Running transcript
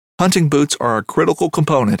Hunting boots are a critical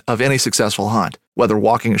component of any successful hunt. Whether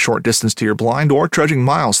walking a short distance to your blind or trudging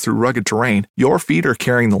miles through rugged terrain, your feet are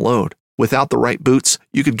carrying the load. Without the right boots,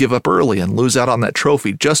 you could give up early and lose out on that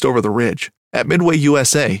trophy just over the ridge. At Midway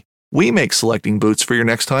USA, we make selecting boots for your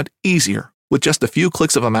next hunt easier. With just a few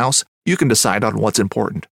clicks of a mouse, you can decide on what's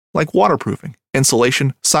important, like waterproofing,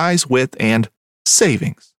 insulation, size, width, and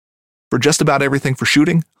savings. For just about everything for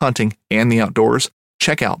shooting, hunting, and the outdoors,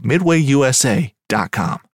 check out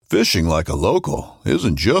MidwayUSA.com. Fishing like a local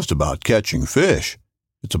isn't just about catching fish.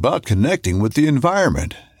 It's about connecting with the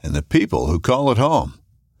environment and the people who call it home.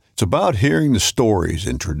 It's about hearing the stories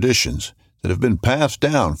and traditions that have been passed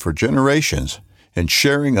down for generations and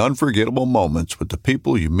sharing unforgettable moments with the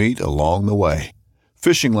people you meet along the way.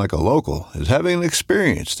 Fishing like a local is having an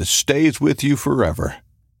experience that stays with you forever.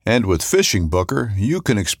 And with Fishing Booker, you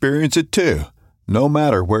can experience it too, no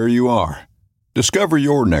matter where you are. Discover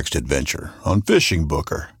your next adventure on Fishing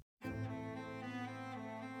Booker.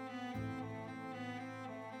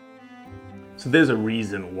 So there's a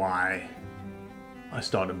reason why I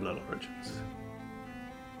started Blood Origins.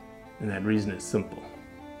 And that reason is simple.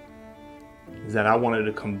 Is that I wanted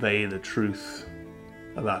to convey the truth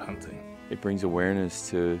about hunting. It brings awareness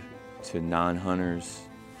to non-hunters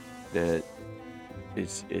that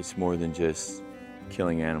it's more than just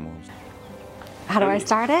killing animals. How do I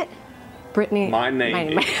start it? Brittany. My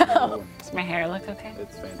name is... Does my hair look okay?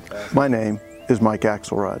 It's fantastic. My name is Mike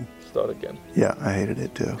Axelrod. Start again. Yeah, I hated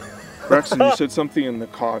it too. Braxton, you said something in the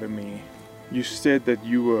car to me. You said that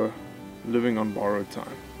you were living on borrowed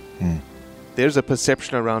time. There's a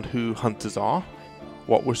perception around who hunters are,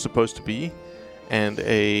 what we're supposed to be, and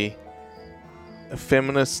a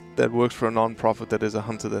feminist that works for a non-profit that is a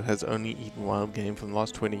hunter that has only eaten wild game for the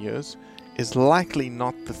last 20 years is likely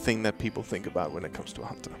not the thing that people think about when it comes to a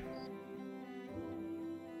hunter.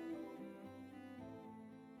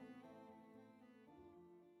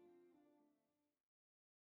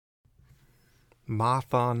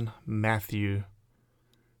 Marthan Matthew,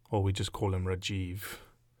 or we just call him Rajiv,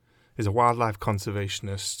 is a wildlife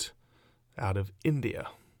conservationist out of India.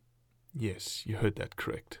 Yes, you heard that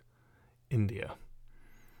correct. India.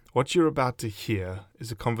 What you're about to hear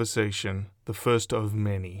is a conversation, the first of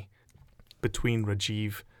many, between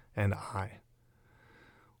Rajiv and I.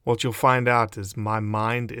 What you'll find out is my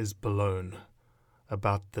mind is blown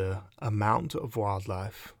about the amount of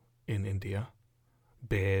wildlife in India.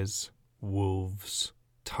 Bears, wolves,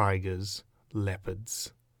 tigers,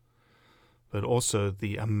 leopards, but also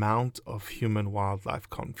the amount of human-wildlife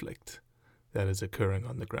conflict that is occurring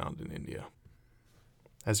on the ground in India.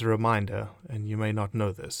 As a reminder, and you may not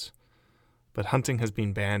know this, but hunting has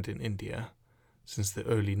been banned in India since the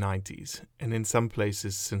early 90s, and in some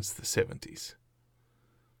places since the 70s.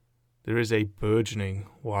 There is a burgeoning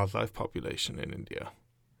wildlife population in India.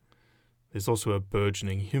 There's also a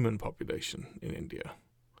burgeoning human population in India.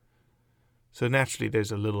 So naturally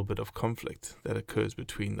there's a little bit of conflict that occurs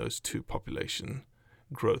between those two population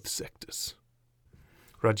growth sectors.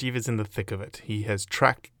 Rajiv is in the thick of it. He has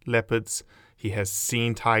tracked leopards, he has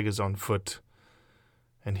seen tigers on foot,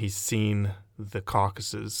 and he's seen the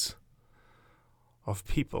carcasses of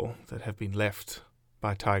people that have been left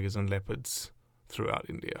by tigers and leopards throughout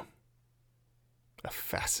India. A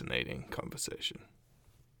fascinating conversation.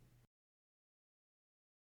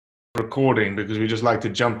 Recording because we just like to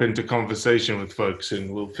jump into conversation with folks and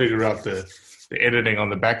we'll figure out the editing on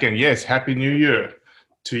the back end. Yes, Happy New Year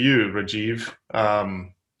to you, Rajiv.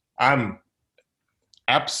 I'm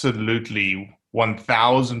absolutely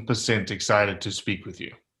 1000% excited to speak with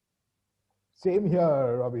you. Same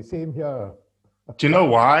here, Robbie, same here. Do you know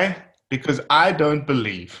why? Because I'm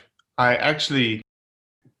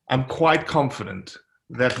quite confident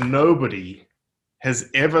that nobody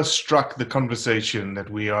has ever struck the conversation that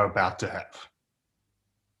we are about to have.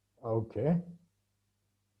 Okay.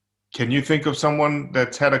 Can you think of someone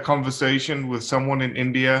that's had a conversation with someone in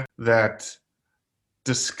India that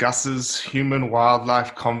discusses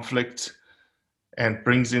human-wildlife conflict and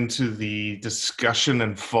brings into the discussion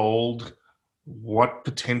and fold what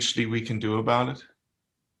potentially we can do about it?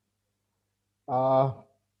 No,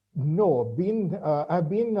 I've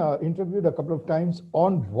been interviewed a couple of times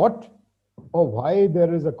on what or why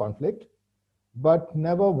there is a conflict, but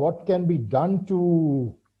never what can be done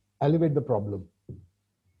to elevate the problem.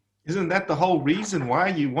 Isn't that the whole reason why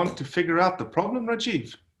you want to figure out the problem,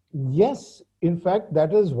 Rajiv? Yes, in fact,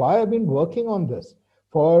 that is why I've been working on this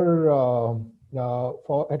for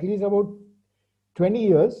at least about 20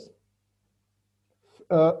 years,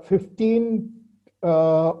 15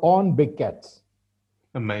 on big cats.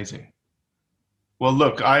 Amazing. Well,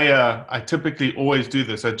 look, I typically always do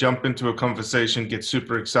this. I jump into a conversation, get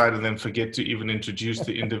super excited, and then forget to even introduce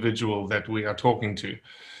the individual that we are talking to.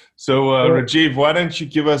 So, Rajiv, why don't you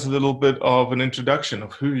give us a little bit of an introduction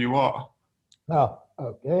of who you are? Oh,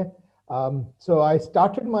 okay. So I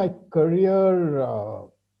started my career.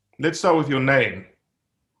 Let's start with your name.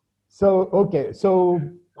 So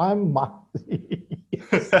I'm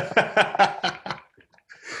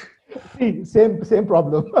same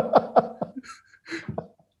problem.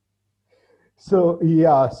 So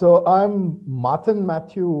I'm Mathan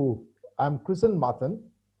Matthew. I'm christened Mathan,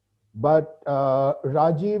 but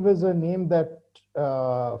Rajiv is a name that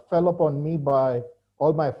fell upon me by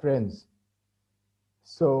all my friends.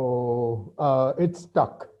 So it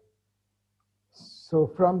stuck. So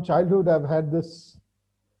from childhood, I've had this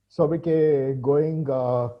sobriquet going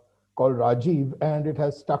called Rajiv, and it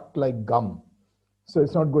has stuck like gum. So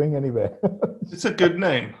it's not going anywhere. It's a good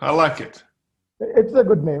name. I like it. It's a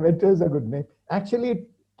good name. It is a good name. Actually,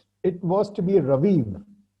 it was to be Raviv,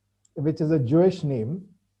 which is a Jewish name.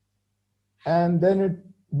 And then it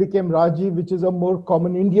became Rajiv, which is a more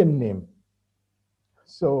common Indian name.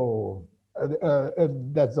 So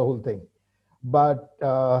that's the whole thing. But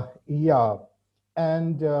yeah.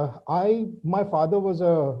 And my father was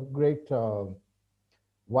a great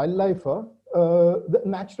wildlifer, the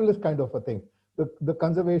naturalist kind of a thing. The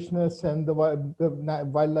conservationists and the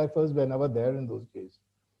wildlifers were never there in those days.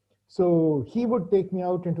 So he would take me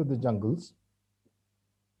out into the jungles.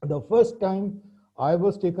 The first time I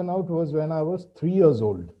was taken out was when I was 3 years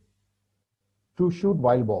old to shoot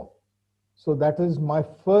wild boar. So that is my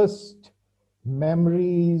first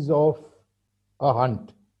memories of a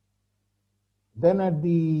hunt. Then at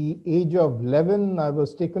the age of 11, I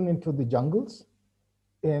was taken into the jungles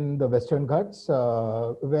in the Western Ghats,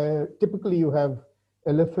 where typically you have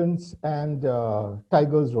elephants and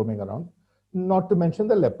tigers roaming around, not to mention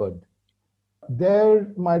the leopard.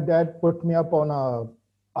 There, my dad put me up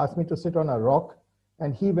asked me to sit on a rock,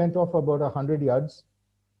 and he went off about 100 yards,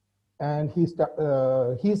 and he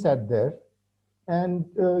sat there, and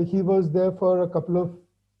he was there for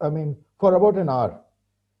for about an hour.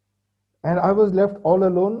 And I was left all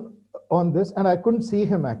alone on this, and I couldn't see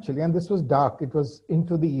him actually. And this was dark. It was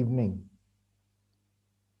into the evening.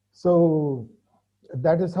 So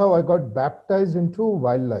that is how I got baptized into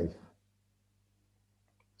wildlife.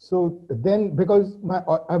 So then, because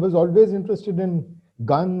I was always interested in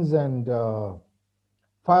guns and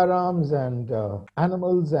firearms and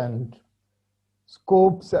animals and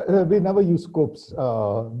scopes. We never use scopes,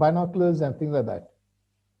 binoculars and things like that.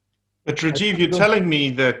 But Rajiv, you're telling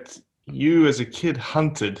me that you as a kid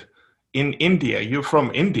hunted in India. You're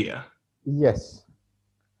from India. Yes.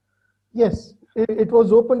 Yes. It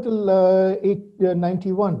was open till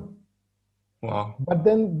 91. Wow. But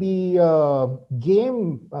then the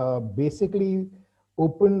game basically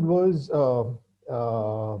opened was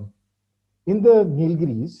in the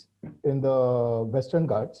Nilgiris, in the Western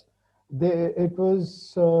Ghats. It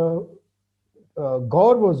was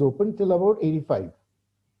Gaur was open till about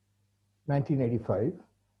 1985.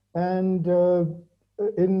 And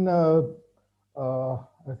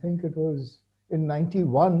I think it was in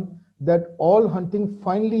 91 that all hunting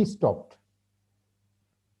finally stopped.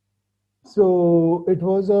 So it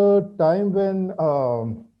was a time when,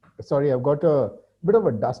 sorry, I've got a bit of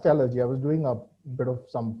a dust allergy. I was doing a bit of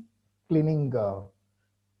some cleaning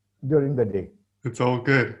during the day. It's all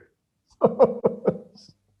good.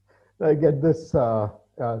 I get this, so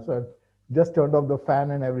I just turned off the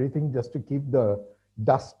fan and everything just to keep the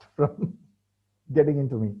dust from getting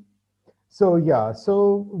into me. So yeah,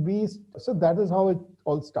 so that is how it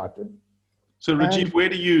all started. So Rajiv, where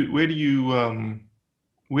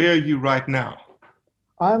are you right now?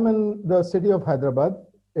 I'm in the city of Hyderabad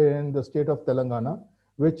in the state of Telangana,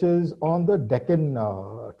 which is on the Deccan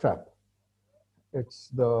Trap. It's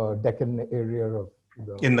the Deccan area of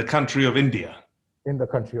in the country of India. In the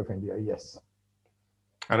country of India, yes.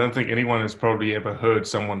 I don't think anyone has probably ever heard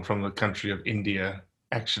someone from the country of India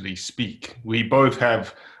actually speak. We both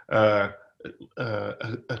have a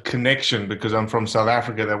connection because I'm from South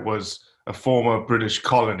Africa that was a former British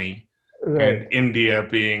colony, right. And India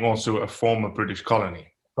being also a former British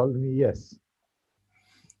colony. Colony, yes.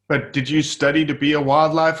 But did you study to be a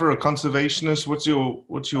wildlifer, a conservationist? What's your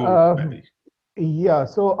yeah,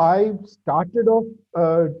 so I started off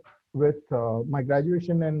with my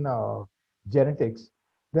graduation in genetics.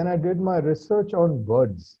 Then I did my research on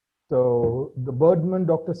birds. So the birdman,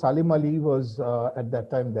 Dr. Salim Ali, was at that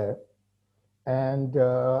time there. And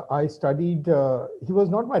I studied, he was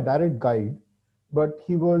not my direct guide, but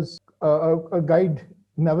he was a guide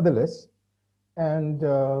nevertheless. And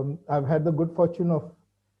I've had the good fortune of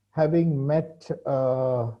having met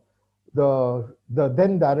the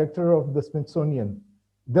then director of the Smithsonian,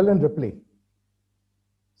 Dillon Ripley,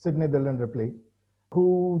 Sidney Dillon Ripley,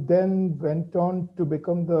 who then went on to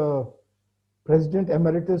become the President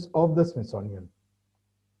Emeritus of the Smithsonian.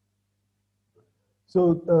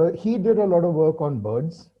 So he did a lot of work on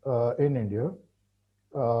birds in India.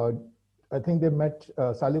 I think they met,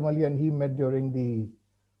 Salim Ali and he met during the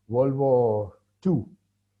World War II.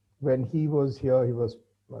 When he was here, he was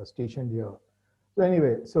stationed here. So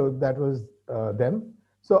anyway, so that was them.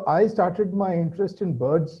 So I started my interest in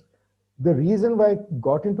birds. The reason why I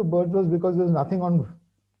got into birds was because there was nothing on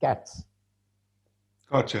cats.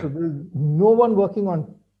 Gotcha. So there's no one working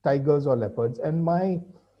on tigers or leopards. And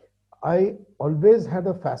I always had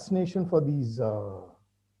a fascination for these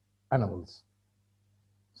animals.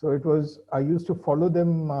 So it was, I used to follow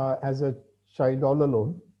them as a child all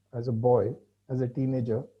alone, as a boy, as a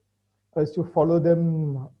teenager. I used to follow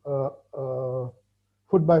them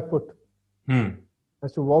foot by foot. I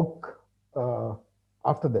used to walk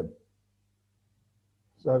after them.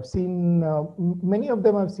 So I've seen, many of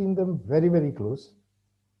them, I've seen them very, very close.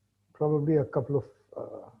 Probably a couple of,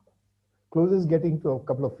 closest getting to a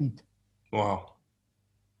couple of feet. Wow.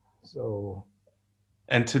 So.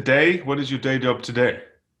 And today, what is your day job today?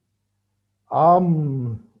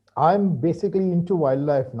 I'm basically into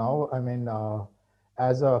wildlife now. I mean,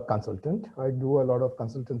 as a consultant, I do a lot of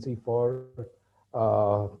consultancy for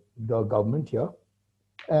the government here.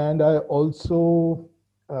 And I also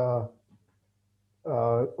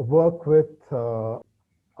work with,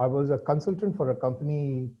 I was a consultant for a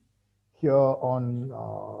company here on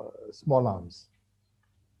small arms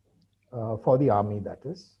for the army, that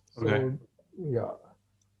is. So, okay. Yeah.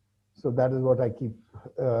 So that is what I keep,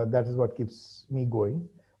 that is what keeps me going,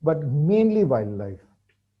 but mainly wildlife.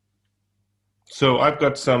 So I've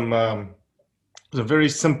got some very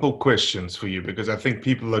simple questions for you, because I think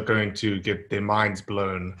people are going to get their minds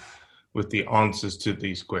blown with the answers to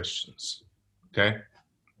these questions. Okay?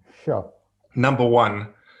 Sure. Number one,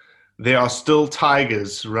 there are still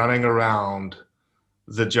tigers running around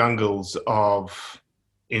the jungles of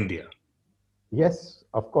India. Yes,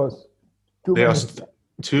 of course. There are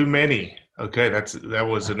too many. Okay, that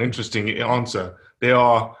was an interesting answer. There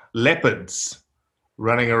are leopards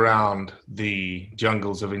running around the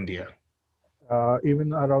jungles of India.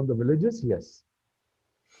 Even around the villages, yes.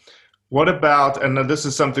 What about, and this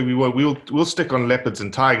is something we'll stick on leopards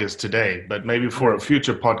and tigers today, but maybe for a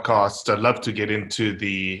future podcast, I'd love to get into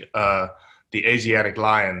the Asiatic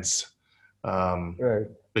lions. Right.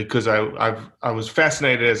 Because I was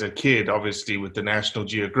fascinated as a kid, obviously, with the National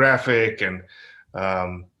Geographic and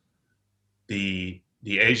the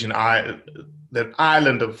Asian that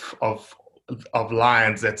island of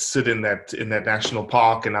lions that sit in that national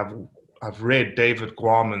park, and I've read David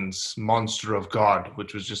Guarman's Monster of God,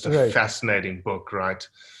 which was just a fascinating book, right?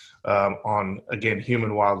 On again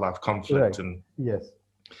human wildlife conflict. And yes.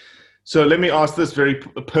 So let me ask this very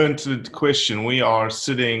pertinent question. We are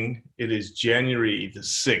sitting, it is January the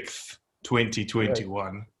 6th,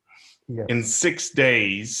 2021. Right. Yes. In 6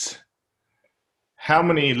 days, how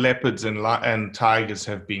many leopards and tigers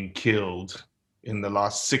have been killed in the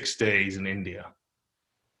last 6 days in India?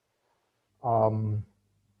 2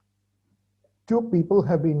 people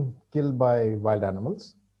have been killed by wild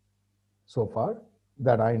animals so far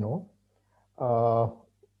that I know.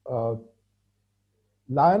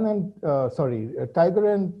 Tiger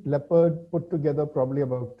and leopard put together probably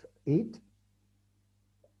about 8.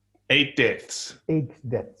 8 deaths. 8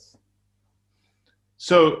 deaths.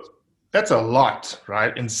 So that's a lot,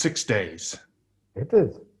 right? In 6 days. It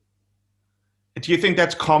is. Do you think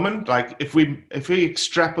that's common? Like if we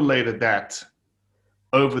extrapolated that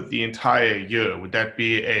over the entire year, would that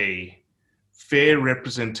be a fair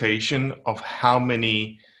representation of how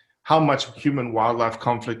much human wildlife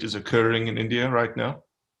conflict is occurring in India right now?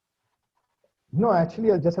 No,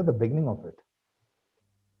 actually, I just at the beginning of it.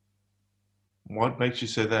 What makes you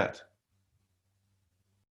say that?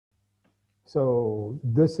 So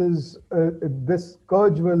this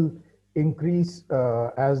scourge will increase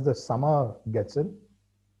as the summer gets in.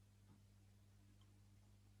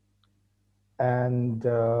 And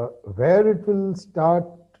where it will start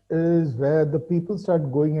is where the people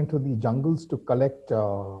start going into the jungles to collect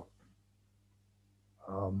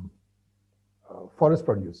forest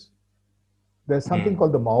produce. There's something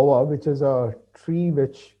called the mahua, which is a tree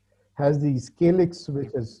which has these calyx,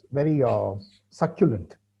 which is very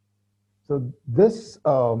succulent. So this,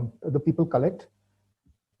 the people collect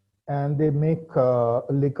and they make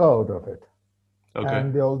liquor out of it. Okay.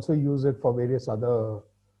 And they also use it for various other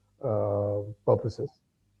purposes.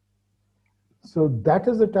 So that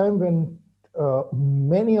is the time when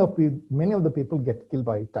many of the people get killed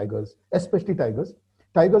by tigers, especially tigers.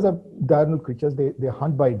 Tigers are diurnal creatures. They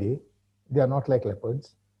hunt by day. They are not like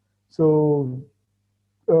leopards. So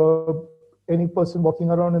any person walking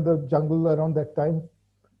around in the jungle around that time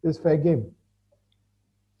is fair game.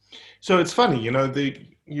 So it's funny,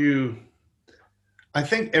 I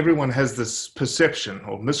think everyone has this perception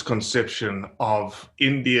or misconception of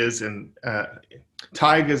India's and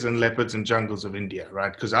tigers and leopards and jungles of India,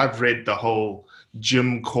 right? Because I've read the whole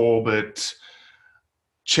Jim Corbett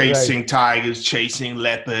chasing tigers, chasing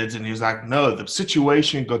leopards, and he was like, no, the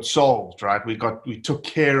situation got solved, right? We took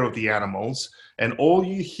care of the animals, and all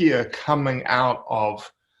you hear coming out of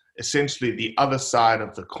essentially the other side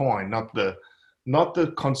of the coin, not the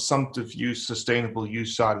consumptive use, sustainable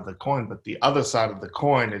use side of the coin, but the other side of the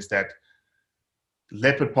coin is that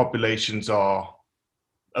leopard populations are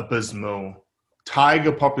abysmal.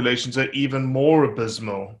 Tiger populations are even more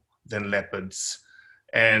abysmal than leopards.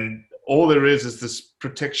 And all there is this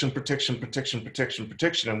protection.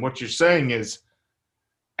 And what you're saying is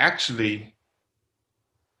actually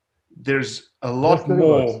there's a lot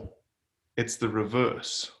more. Reverse. It's the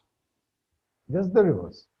reverse. Just the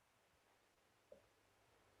reverse.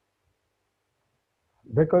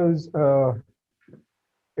 Because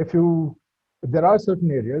there are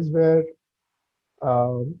certain areas where,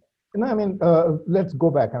 let's go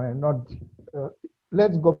back.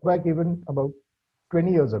 Let's go back even about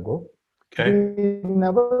 20 years ago. Okay. We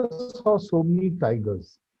never saw so many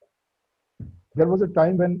tigers. There was a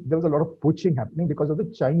time when there was a lot of poaching happening because of the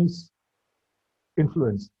Chinese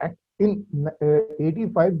influence. In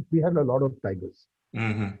 85, we had a lot of tigers.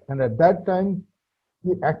 Mm-hmm. And at that time,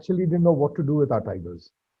 we actually didn't know what to do with our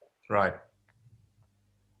tigers. Right.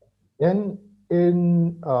 Then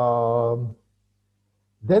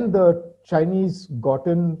then the Chinese got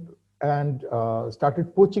in and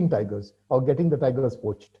started poaching tigers, or getting the tigers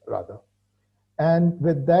poached rather. And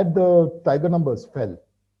with that, the tiger numbers fell.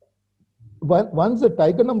 But once the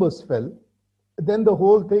tiger numbers fell, then the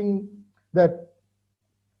whole thing that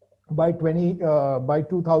by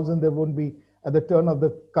 2000 there won't be, at the turn of the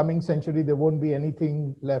coming century, there won't be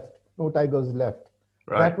anything left, no tigers left.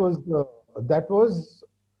 Right. That was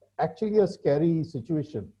actually a scary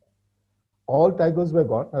situation. All tigers were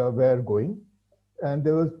going, and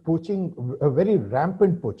there was poaching, a very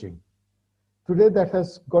rampant poaching. Today that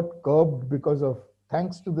has got curbed because of,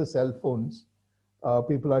 thanks to the cell phones,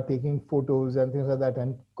 people are taking photos and things like that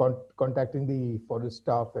and contacting the forest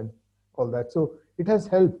staff and all that. So it has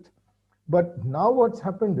helped. But now what's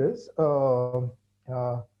happened is, so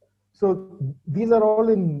these are all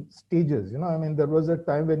in stages. There was a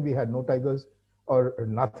time when we had no tigers or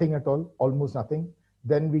nothing at all, almost nothing.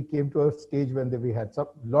 Then we came to a stage when we had a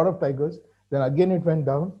lot of tigers. Then again it went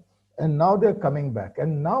down, and now they're coming back.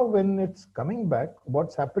 And now when it's coming back,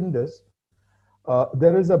 what's happened is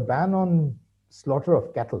there is a ban on slaughter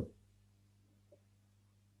of cattle.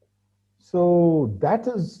 So that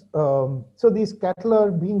is, so these cattle are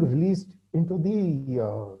being released into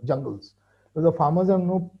the jungles. So the farmers have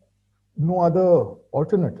no other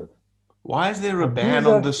alternative. Why is there a ban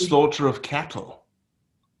on the slaughter of cattle?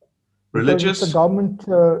 Religious? It's a government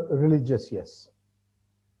religious, yes.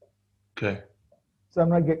 Okay. So I'm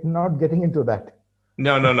not getting into that.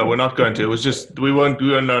 No, we're not going to. It was just, we won't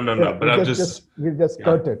do it. No. But we'll just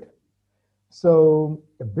skirt it. So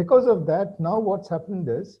because of that, now what's happened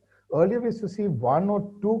is, earlier we used to see 1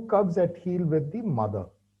 or 2 cubs at heel with the mother,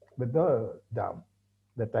 with the dam,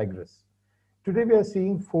 the tigress. Today we are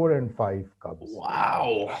seeing 4 and 5 cubs.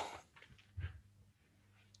 Wow.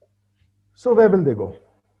 So where will they go?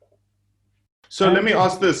 So let me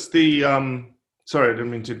ask this, sorry, I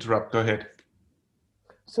didn't mean to interrupt, go ahead.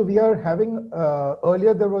 So we are having,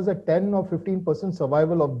 earlier there was a 10 or 15%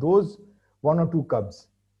 survival of those 1 or 2 cubs.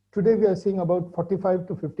 Today we are seeing about 45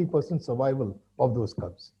 to 50% survival of those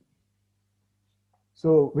cubs.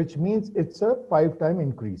 So, which means it's a 5-time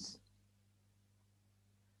increase.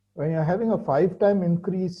 When you're having a 5-time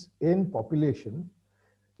increase in population,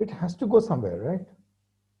 it has to go somewhere, right?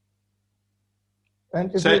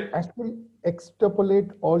 And if you actually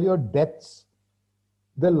extrapolate all your deaths,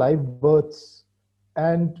 the live births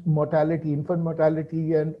and mortality, infant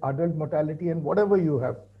mortality and adult mortality and whatever you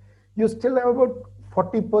have, you still have about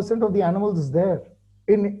 40% of the animals there.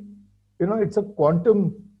 It's a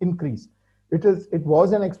quantum increase. It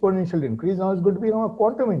was an exponential increase. Now it's going to be a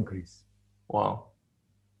quantum increase. Wow.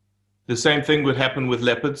 The same thing would happen with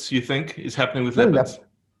leopards, you think, is happening with leopards?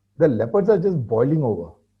 The leopards are just boiling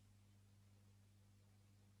over.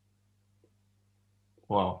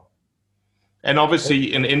 Wow. And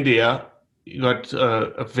obviously in India, you got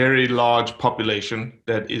a very large population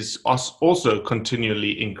that is also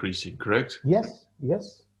continually increasing, correct? Yes,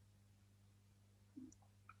 yes.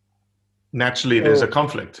 Naturally, there's a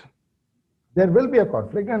conflict. There will be a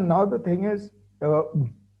conflict, and now the thing is,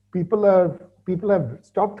 people have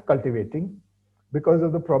stopped cultivating because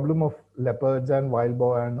of the problem of leopards and wild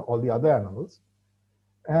boar and all the other animals,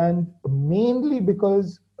 and mainly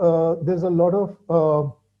because there's a lot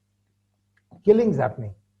of killings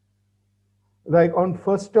happening. Like on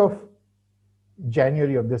 1st of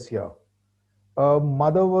January of this year, a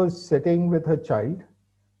mother was sitting with her child,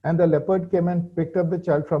 and the leopard came and picked up the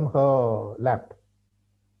child from her lap.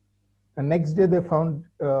 And next day they found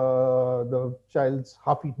the child's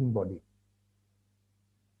half-eaten body.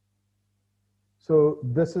 So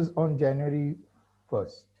this is on January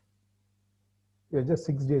 1st. You're just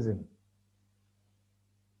 6 days in.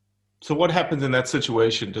 So what happens in that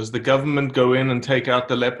situation? Does the government go in and take out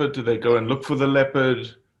the leopard? Do they go and look for the leopard?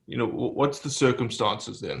 You know, what's the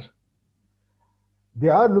circumstances then? They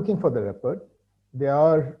are looking for the leopard. They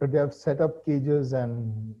have set up cages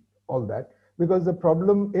and all that. Because the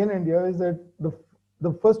problem in India is that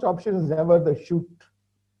the first option is never the shoot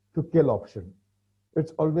to kill option.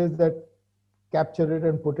 It's always that capture it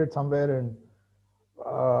and put it somewhere, and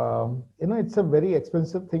it's a very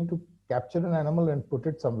expensive thing to capture an animal and put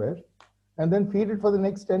it somewhere and then feed it for the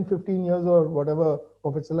next 10-15 years or whatever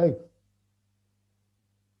of its life.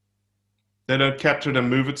 They don't capture it and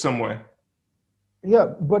move it somewhere. Yeah,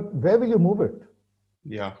 but where will you move it?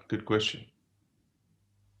 Yeah, good question.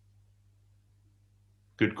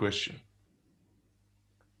 Good question.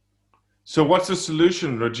 So what's the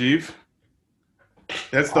solution, Rajiv?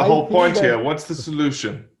 That's the whole point here. What's the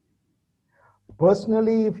solution?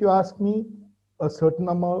 Personally, if you ask me, a certain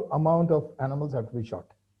amount of animals have to be shot.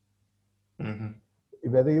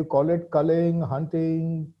 Whether you call it culling,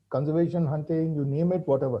 hunting, conservation hunting, you name it,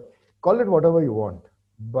 whatever. Call it whatever you want.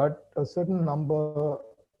 But a certain number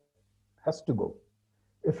has to go.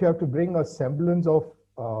 If you have to bring a semblance of,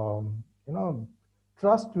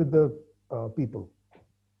 trust with the people.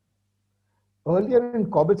 Earlier in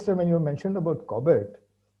Corbett's time, when you mentioned about Corbett,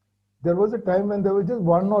 there was a time when there were just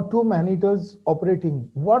 1 or 2 man-eaters operating.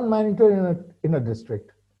 1 man-eater in a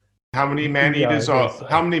district. How many man-eaters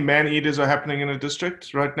how many man-eaters are happening in a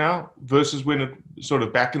district right now versus when it sort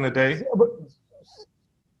of back in the day?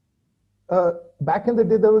 Back in the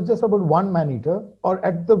day, there was just about 1 man-eater, or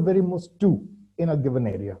at the very most 2 in a given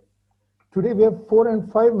area. Today, we have 4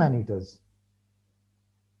 and 5 man-eaters.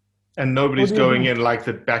 And nobody's going in like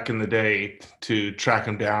that back in the day to track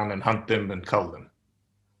them down and hunt them and cull them.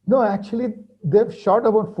 No, actually, they've shot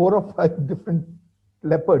about 4 or 5 different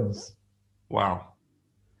leopards. Wow.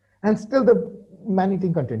 And still the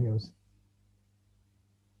man-eating continues.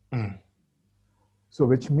 So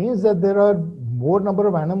which means that there are more number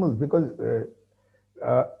of animals, because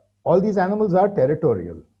all these animals are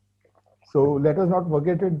territorial. So let us not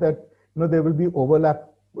forget it that there will be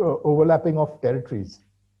overlapping of territories.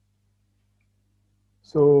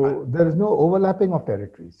 So there is no overlapping of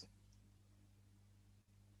territories.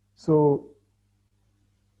 So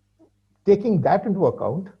taking that into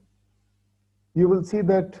account, you will see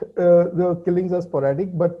that the killings are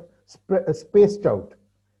sporadic but spaced out.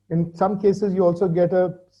 In some cases, you also get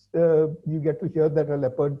you get to hear that a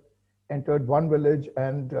leopard entered one village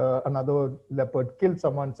and another leopard killed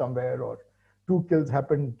someone somewhere, or 2 kills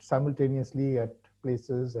happened simultaneously at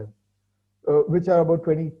places, and which are about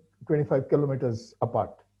 20-25 kilometers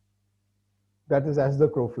apart. That is as the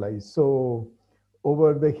crow flies. So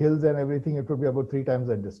over the hills and everything, it would be about 3 times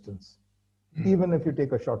that distance, even if you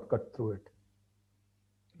take a shortcut through it.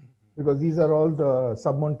 Because these are all the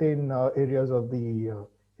submontane areas of the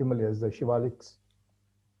Himalayas, the Shivaliks.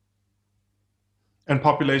 And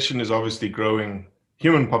population is obviously growing.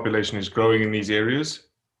 Human population is growing in these areas.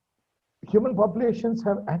 Human populations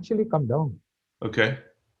have actually come down. Okay.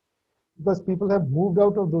 Because people have moved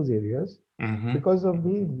out of those areas because of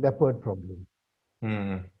the leopard problem.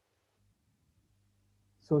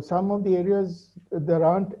 So some of the areas, there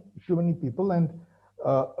aren't too many people, and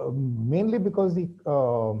mainly because the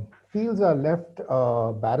fields are left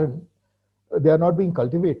barren, they are not being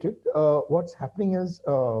cultivated. What's happening is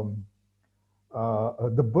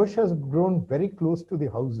the bush has grown very close to the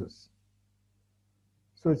houses.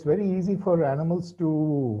 So it's very easy for animals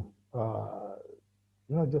to,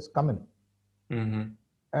 just come in.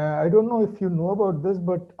 I don't know if you know about this,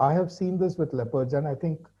 but I have seen this with leopards, and I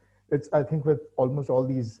think with almost all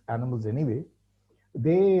these animals anyway.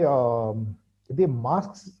 They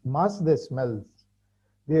mask their smells.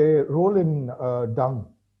 They roll in dung.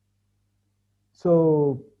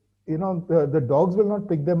 So the dogs will not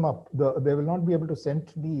pick them up. They will not be able to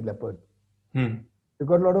scent the leopard. You've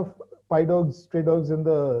got a lot of spy dogs, stray dogs in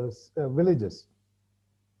the villages.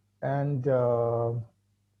 And they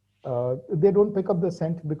don't pick up the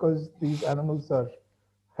scent because these animals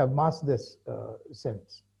have masked this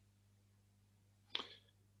scents.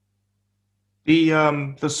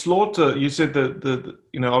 The slaughter, you said that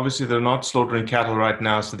obviously they're not slaughtering cattle right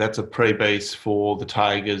now, so that's a prey base for the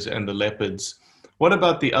tigers and the leopards. What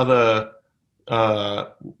about the other,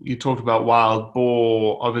 you talked about wild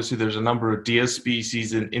boar, obviously there's a number of deer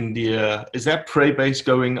species in India. Is that prey base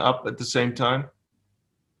going up at the same time?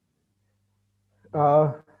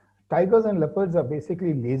 Tigers and leopards are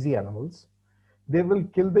basically lazy animals. They will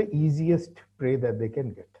kill the easiest prey that they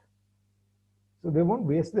can get. So they won't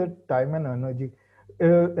waste their time and energy.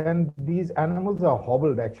 And these animals are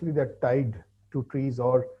hobbled. Actually, they're tied to trees,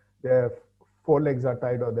 or their forelegs are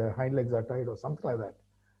tied, or their hind legs are tied, or something like that.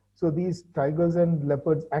 So these tigers and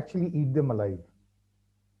leopards actually eat them alive.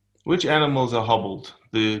 Which animals are hobbled?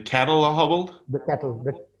 The cattle are hobbled? The cattle.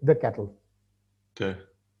 The cattle. Okay.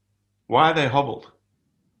 Why are they hobbled?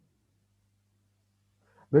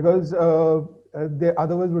 Because they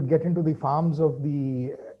otherwise would get into the farms of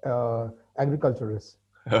the agriculturists.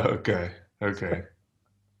 Okay.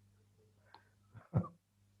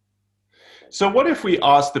 So what if we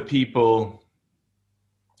ask the people,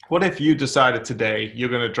 what if you decided today you're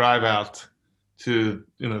going to drive out to,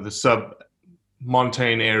 the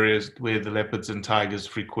sub-montane areas where the leopards and tigers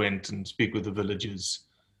frequent and speak with the villagers?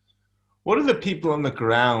 What do the people on the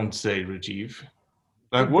ground say, Rajiv?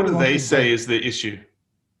 Like, what do they say is the issue?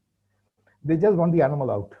 They just want the animal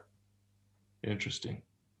out. Interesting.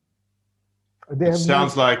 It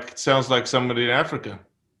sounds like somebody in Africa.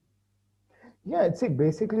 Yeah, see,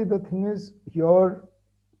 basically the thing is your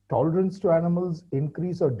tolerance to animals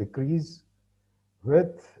increase or decrease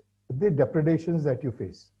with the depredations that you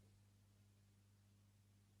face.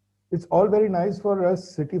 It's all very nice for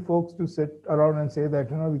us city folks to sit around and say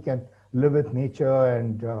that, we can live with nature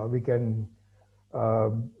and we can,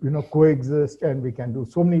 coexist and we can do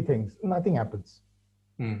so many things. Nothing happens.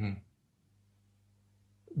 Mm-hmm.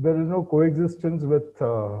 There is no coexistence with,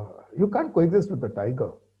 you can't coexist with a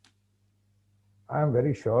tiger. I am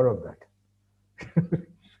very sure of that.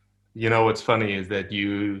 What's funny is that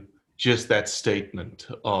that statement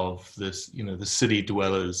of this, the city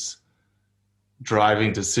dwellers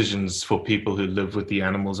driving decisions for people who live with the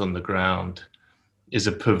animals on the ground is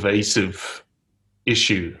a pervasive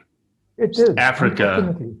issue. It is.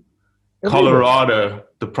 Africa, Colorado,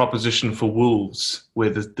 the proposition for wolves,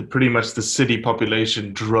 where pretty much the city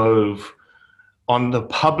population drove on the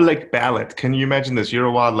public ballot. Can you imagine this? You're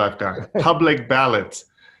a wildlife guy. Public ballot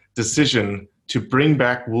decision to bring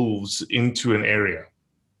back wolves into an area.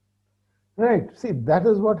 Right. See, that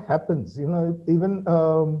is what happens. Even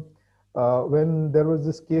when there was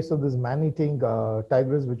this case of this man-eating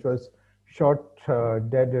tigress, which was shot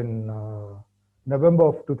dead in November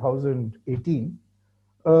of 2018,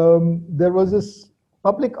 there was this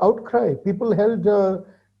public outcry. People held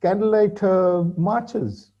candlelight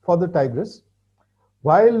marches for the tigress,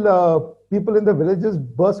 while people in the villages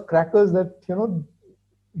burst crackers that,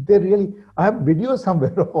 I have videos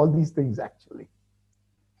somewhere of all these things actually.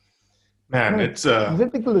 Man, it's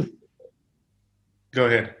ridiculous. Go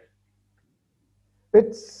ahead.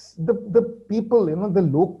 It's the people, the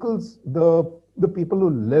locals, the people who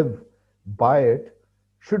live by it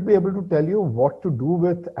should be able to tell you what to do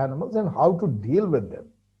with animals and how to deal with them.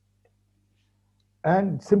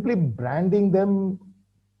 And simply branding them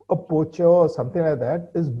a poacher or something like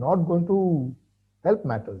that is not going to help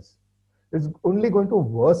matters. It's only going to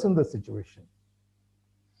worsen the situation.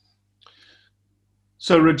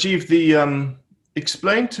 So Rajiv,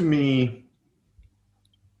 explain to me,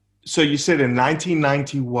 so you said in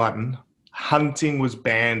 1991, hunting was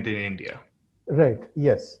banned in India. Right,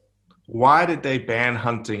 yes. Why did they ban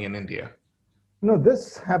hunting in India? No,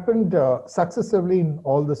 this happened successively in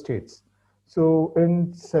all the states. So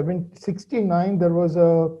in 1969, there was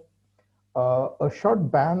a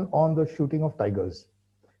short ban on the shooting of tigers.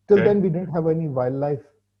 Till then, we didn't have any wildlife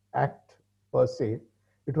act per se.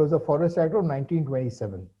 It was the Forest Act of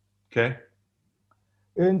 1927. Okay.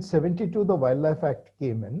 In 72, the Wildlife Act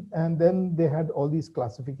came in, and then they had all these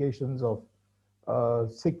classifications of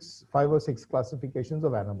 5 or 6 classifications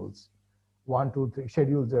of animals. 1, 2, 3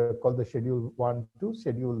 schedules are called the Schedule 1 to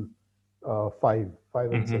Schedule 5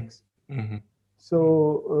 and 6. Mm-hmm.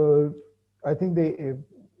 So I think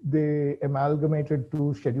they amalgamated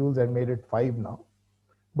 2 schedules and made it 5 now.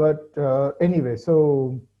 But anyway,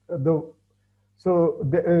 so they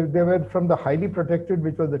were from the highly protected,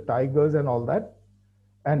 which was the tigers and all that.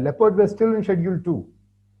 And leopard were still in Schedule 2.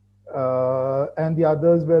 And the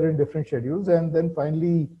others were in different schedules. And then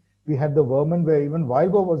finally, we had the vermin where even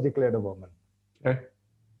wild boar was declared a vermin. Okay.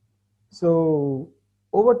 So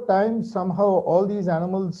over time, somehow all these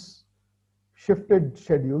animals shifted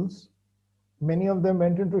schedules. Many of them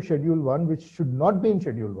went into Schedule 1, which should not be in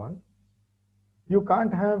Schedule 1. You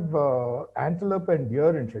can't have antelope and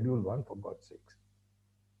deer in Schedule 1, for God's sakes.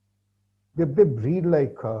 They breed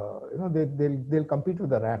like, they'll compete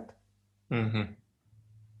with the rat. Mm-hmm.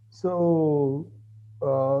 So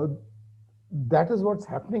that is what's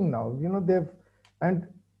happening now.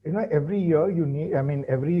 Every year you need,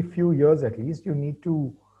 every few years at least, you need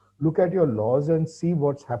to look at your laws and see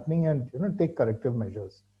what's happening and, take corrective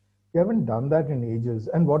measures. We haven't done that in ages.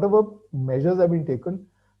 And whatever measures have been taken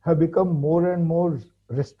have become more and more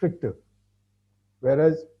restrictive.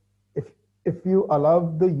 Whereas if you allow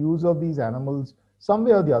the use of these animals some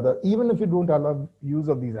way or the other, even if you don't allow use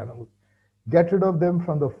of these animals, get rid of them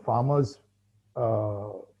from the farmers'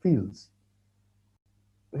 fields.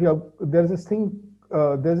 There's this thing,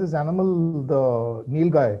 there's this animal, the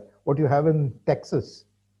nilgai, what you have in Texas.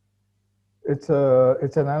 It's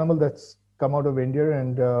an animal that's come out of India,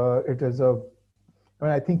 and it is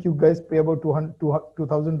I think you guys pay about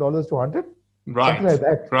 $2,000 to hunt it. Right. Something like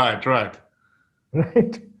that. Right. Right.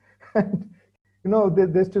 And,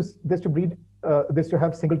 there's to breed, there's to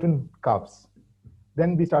have singleton calves.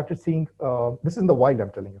 Then we started seeing, this is in the wild, I'm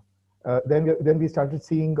telling you. Then we started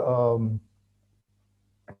seeing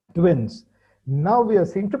twins. Now we are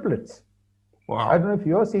seeing triplets. Wow. I don't know if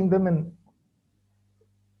you're seeing them in,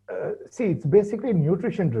 see, it's basically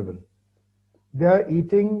nutrition driven. They are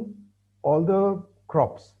eating all the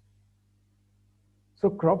crops. So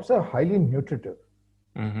crops are highly nutritive.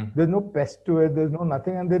 Mm-hmm. There's no pest to it, there's no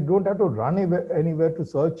nothing, and they don't have to run anywhere to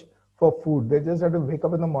search for food. They just have to wake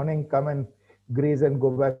up in the morning, come and graze and go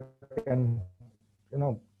back and,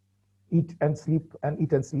 eat and sleep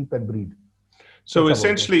and breed. So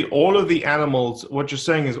essentially all of the animals, what you're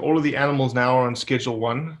saying is all of the animals now are on Schedule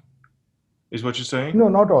 1, is what you're saying? No,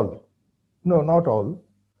 not all. No, not all.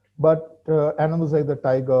 But animals like the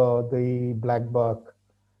tiger, the black buck,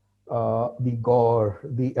 the gaur,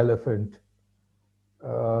 the elephant.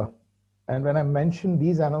 And when I mention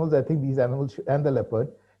these animals, I think these animals and the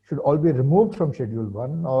leopard should all be removed from Schedule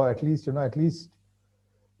 1, or at least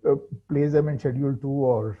place them in Schedule 2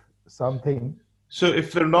 or something. So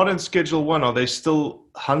if they're not in Schedule 1, are they still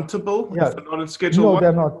huntable? Yeah. If they're not in Schedule 1? No,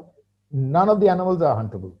 they're not. None of the animals are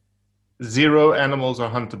huntable. 0 animals are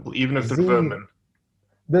huntable, even if they're vermin.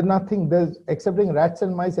 There's nothing. There's excepting rats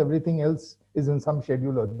and mice. Everything else is in some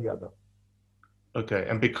schedule or the other. Okay,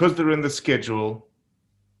 and because they're in the schedule,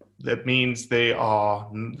 that means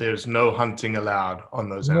there's no hunting allowed on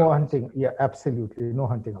those animals. No hunting. Yeah, absolutely. No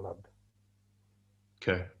hunting allowed.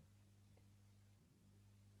 Okay.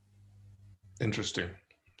 Interesting.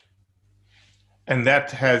 And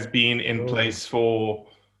that has been in place for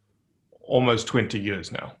almost 20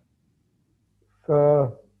 years now.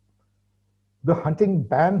 The hunting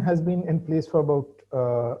ban has been in place for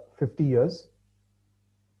about 50 years.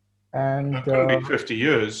 And It couldn't be 50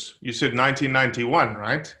 years. You said 1991,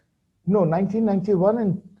 right? No,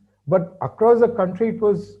 1991. But across the country, it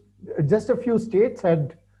was just a few states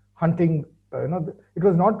had hunting. It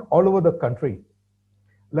was not all over the country.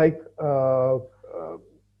 Like Tamil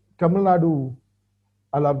Nadu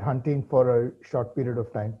allowed hunting for a short period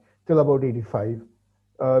of time, till about 85.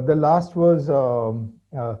 The last was,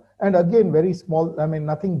 and again, very small,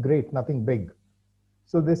 nothing great, nothing big.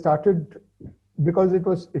 So they started, because it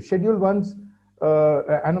was Schedule 1's,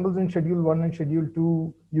 animals in Schedule 1 and Schedule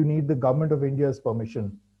 2, you need the Government of India's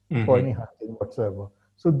permission for any hunting whatsoever.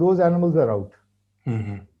 So those animals are out.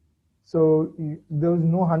 Mm-hmm. So there was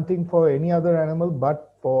no hunting for any other animal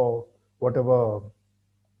but for whatever,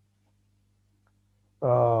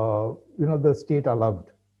 the state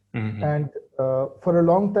allowed. Mm-hmm. And for a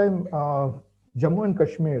long time, Jammu and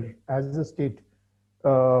Kashmir as a state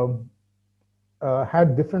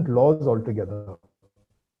had different laws altogether.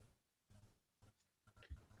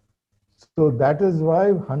 So that is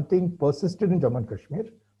why hunting persisted in Jammu and Kashmir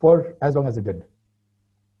for as long as it did.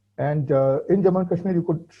 And in Jammu and Kashmir, you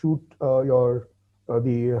could shoot the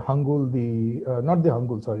hangul, not the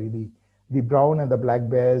hangul, sorry, the brown and the black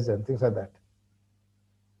bears and things like that.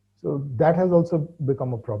 So that has also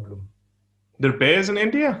become a problem. There are bears in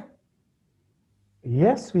India?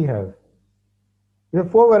 Yes, we have. We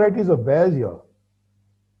have 4 varieties of bears here.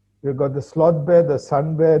 We've got the sloth bear, the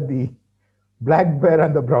sun bear, the black bear,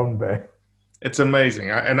 and the brown bear. It's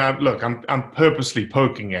amazing. I'm purposely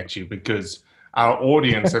poking at you because our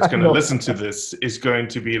audience that's going to No. listen to this is going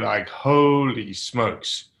to be like, holy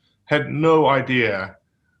smokes, had no idea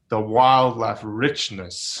the wildlife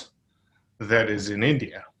richness that is in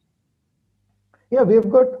India. Yeah, we've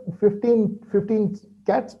got 15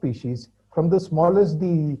 cat species, from the smallest,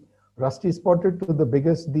 the rusty spotted, to the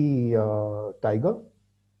biggest, the tiger,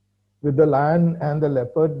 with the lion and the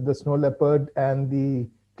leopard, the snow leopard and the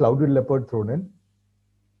clouded leopard thrown in.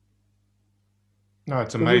 No,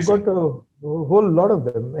 it's So amazing. we've got a whole lot of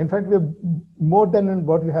them. In fact, we're more than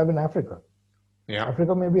what we have in Africa. Yeah.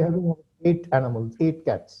 Africa may be having 8 animals, 8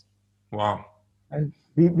 cats. Wow. And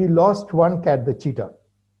we lost one cat, the cheetah.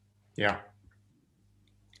 Yeah.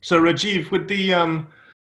 So Rajiv, with the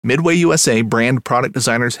Midway USA brand product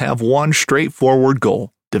designers have one straightforward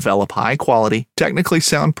goal: develop high-quality, technically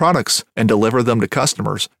sound products and deliver them to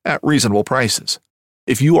customers at reasonable prices.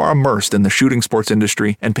 If you are immersed in the shooting sports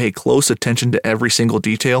industry and pay close attention to every single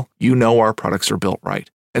detail, you know our products are built right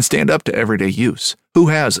and stand up to everyday use. Who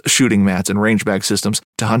has shooting mats and range bag systems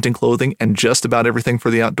to hunting clothing and just about everything for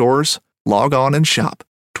the outdoors? Log on and shop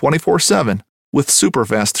 24/7 with super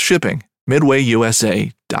fast shipping.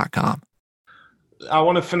 MidwayUSA.com. I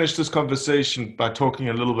want to finish this conversation by talking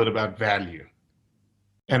a little bit about value.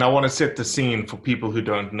 And I want to set the scene for people who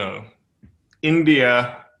don't know.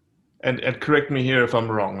 India, and correct me here if I'm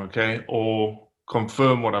wrong, okay, or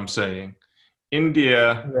confirm what I'm saying.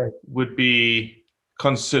 India Right. would be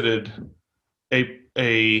considered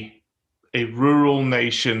a rural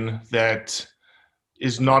nation that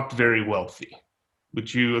is not very wealthy.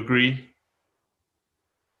 Would you agree?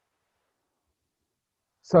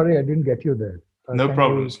 Sorry, I didn't get you there. No Can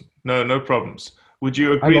problems. No problems. Would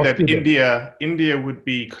you I agree lost that you there. India would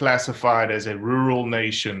be classified as a rural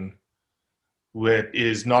nation that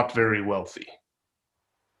is not very wealthy?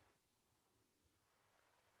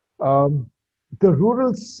 The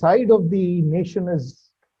rural side of the nation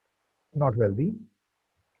is not wealthy,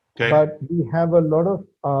 Okay. but we have a lot of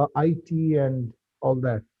IT and all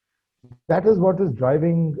that. That is what is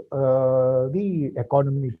driving the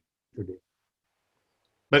economy today.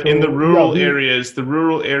 But in the So, rural yeah, areas, the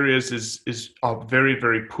rural areas are very,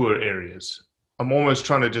 very poor areas. I'm almost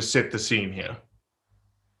trying to just set the scene here.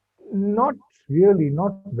 not really,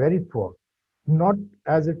 not very poor, not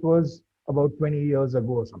as it was about 20 years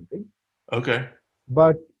ago or something, Okay.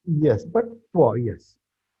 but yes, but poor, yes.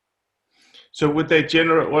 So would they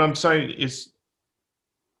generate, what I'm saying is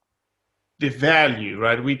the value,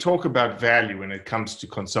 right? We talk about value when it comes to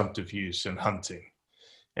consumptive use and hunting.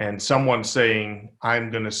 And someone saying, I'm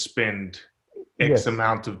going to spend X Yes.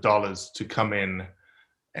 amount of dollars to come in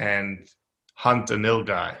and hunt a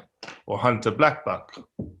nilgai or hunt a black buck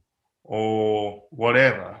or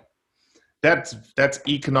whatever. That's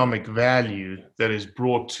economic value that is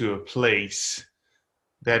brought to a place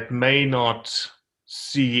that may not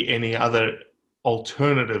see any other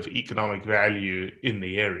alternative economic value in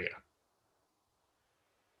the area.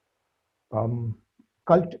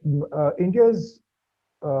 India's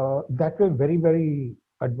that way very, very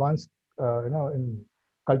advanced, in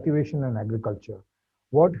cultivation and agriculture.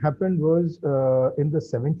 What happened was in the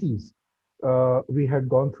 70s, we had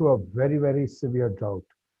gone through a very, very severe drought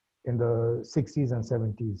in the 60s and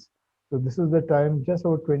 70s. So this is the time just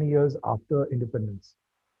over 20 years after independence.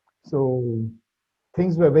 So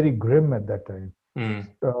things were very grim at that time.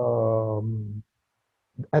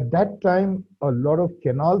 At that time, a lot of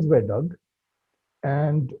canals were dug,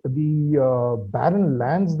 and the barren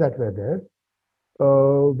lands that were there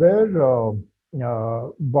were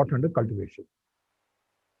brought under cultivation.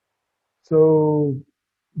 So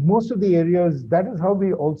most of the areas, that is how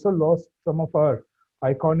we also lost some of our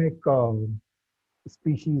iconic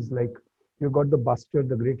species. Like you got the bustard,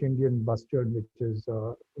 the great Indian bustard, which is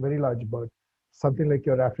a very large bird, something like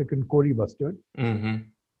your African Kori bustard. Mm-hmm.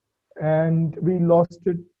 And we lost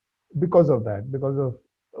it because of that, because of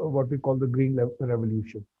what we call the Green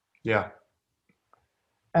Revolution. Yeah.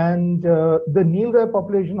 And the nilgai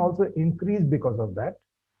population also increased because of that.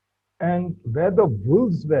 And where the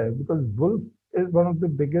wolves were, because wolf is one of the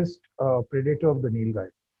biggest predator of the nilgai.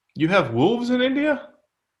 You have wolves in India?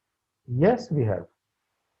 Yes, we have.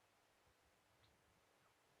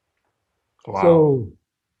 Wow.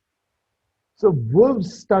 So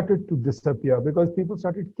wolves started to disappear because people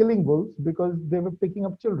started killing wolves because they were picking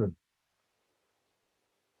up children.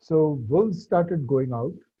 So wolves started going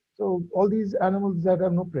out. So all these animals that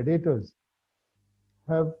have no predators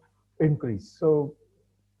have increased. So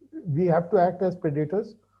we have to act as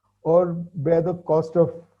predators or bear the cost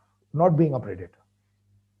of not being a predator.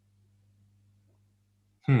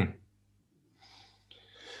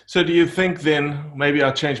 So do you think then, maybe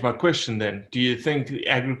I'll change my question then, do you think the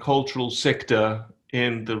agricultural sector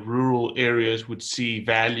in the rural areas would see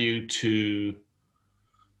value to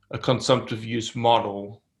a consumptive use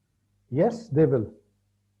model? Yes, they will.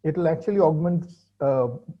 It will actually augment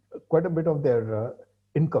quite a bit of their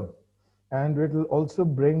income, and it will also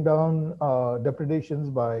bring down depredations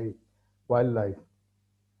by wildlife.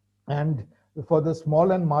 And for the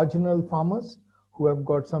small and marginal farmers who have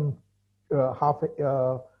got some half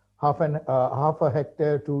a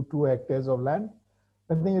hectare to 2 hectares of land,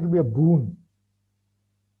 I think it will be a boon.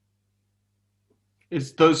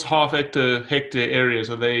 Is those hectare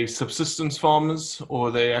areas, are they subsistence farmers or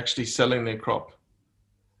are they actually selling their crop?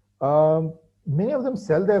 Many of them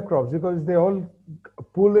sell their crops because they all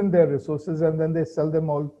pool in their resources and then they sell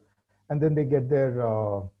them all, and then they get their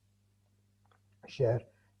share.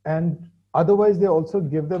 And otherwise, they also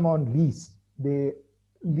give them on lease. They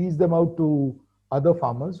lease them out to other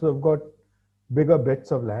farmers who have got bigger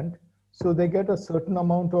bits of land. So they get a certain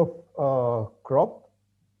amount of crop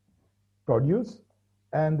produce,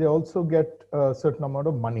 and they also get a certain amount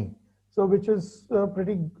of money. So which is a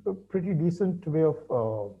pretty decent way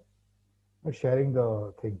of sharing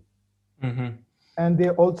the thing. Mm-hmm. And they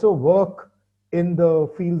also work in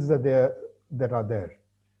the fields that are there.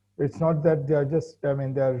 It's not that they are just,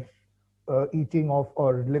 they're eating off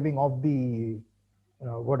or living off the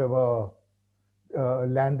whatever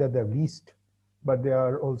land that they've leased, but they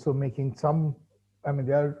are also making some,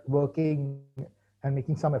 they are working and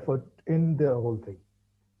making some effort in the whole thing.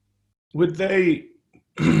 Would they,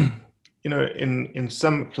 in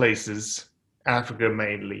some places, Africa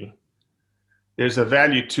mainly, there's a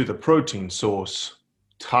value to the protein source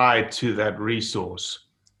tied to that resource.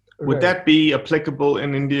 Would Right. that be applicable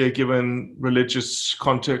in India given religious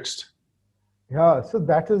context? Yeah, so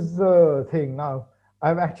that is the thing. Now,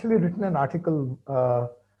 I've actually written an article,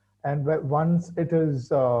 and once it is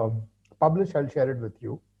published, I'll share it with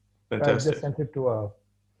you. I've Fantastic. just sent it to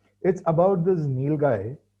it's about this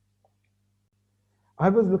nilgai. I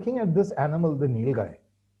was looking at this animal, the nilgai,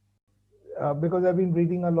 because I've been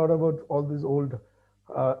reading a lot about all these old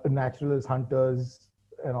naturalists, hunters,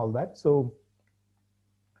 and all that. So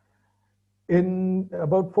in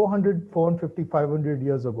about 450, 500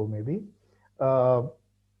 years ago, maybe,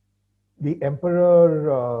 the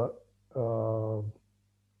emperor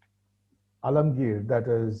Alamgir, that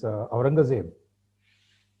is Aurangzeb,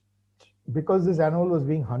 because this animal was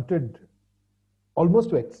being hunted almost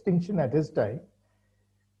to extinction at his time,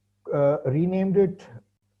 renamed it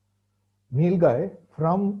nilgai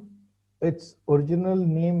from its original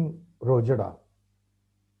name Rojada.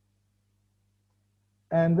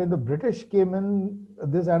 And when the British came in,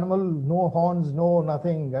 this animal, no horns, no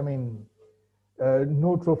nothing,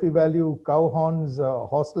 no trophy value, cow horns,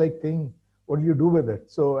 horse-like thing, what do you do with it?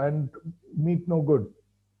 So, and meat no good.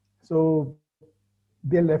 So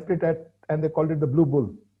they left it and they called it the blue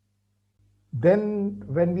bull. Then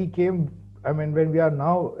when we came, when we are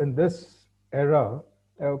now in this era,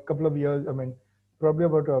 a couple of years, probably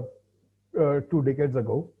about 2 decades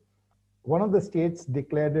ago, one of the states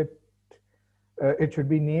declared it should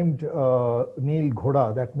be named Nil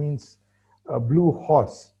Ghoda, that means blue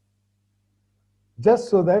horse. Just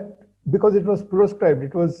so that, because it was proscribed,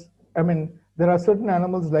 there are certain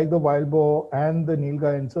animals like the wild boar and the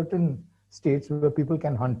nilgai in certain states where people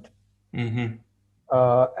can hunt. Mm-hmm.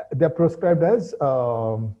 They're proscribed as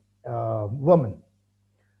vermin.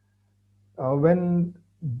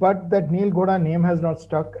 But that Nil Ghoda name has not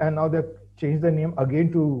stuck, and now they've changed the name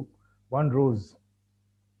again to One Rose.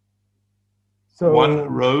 So One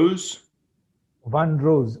Rose? One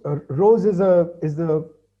Rose. Rose is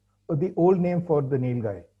the old name for the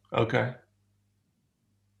nilgai. Okay.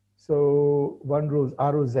 So One Rose,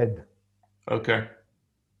 R-O-Z. Okay.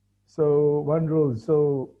 So One Rose.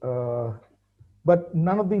 So, but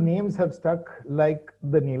none of the names have stuck like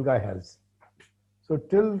the nilgai has. So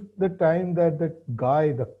till the time that the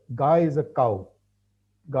guy is a cow.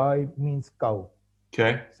 Guy means cow.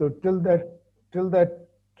 Okay. So till that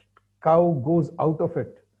cow goes out of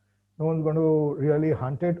it, no one's going to really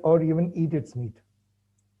hunt it or even eat its meat.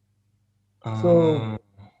 So,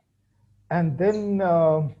 and then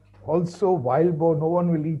also wild boar, no one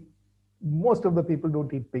will eat. Most of the people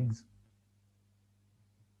don't eat pigs.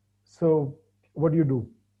 So what do you do?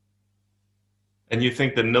 And you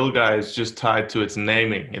think the nilgai is just tied to its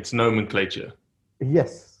naming, its nomenclature?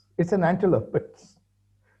 Yes, it's an antelope.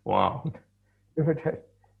 Wow.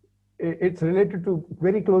 It's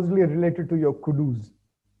very closely related to your kudus,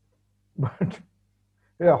 but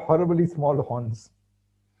they are horribly small horns.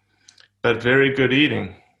 But very good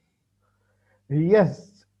eating.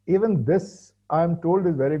 Yes, even this I'm told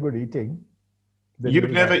is very good eating. The You've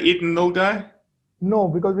never nilgai. eaten nilgai? No,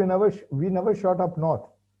 because we never shot up north.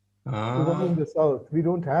 It was only in the south. We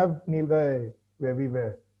don't have nilgai where we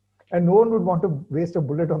were, and no one would want to waste a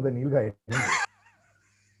bullet on the nilgai.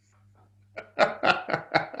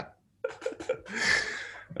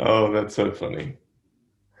 Oh, that's so funny.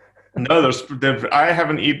 No, I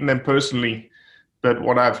haven't eaten them personally, but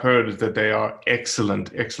what I've heard is that they are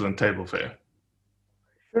excellent, excellent table fare.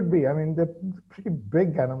 Should be. I mean, they're pretty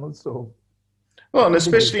big animals, so. Well, and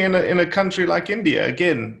especially in a country like India,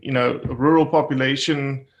 again, a rural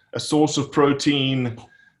population, a source of protein,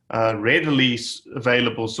 readily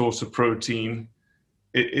available source of protein.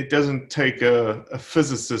 It doesn't take a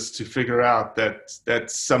physicist to figure out that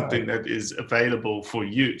that's something that is available for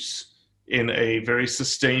use in a very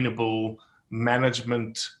sustainable,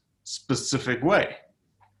 management-specific way.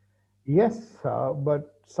 Yes,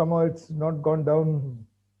 but somehow it's not gone down.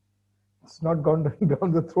 It's not gone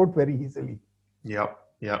down the throat very easily. Yeah.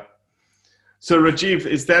 So Rajiv,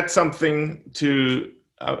 is that something to?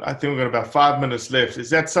 I think we've got about 5 minutes left. Is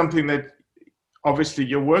that something that obviously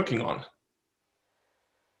you're working on?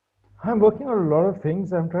 I'm working on a lot of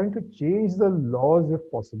things. I'm trying to change the laws if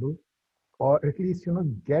possible, or at least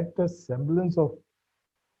get a semblance of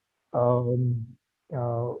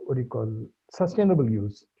sustainable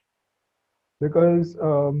use, because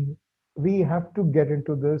we have to get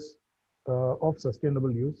into this of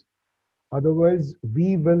sustainable use. Otherwise,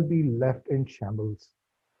 we will be left in shambles,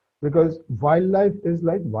 because wildlife is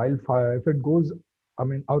like wildfire. If it goes,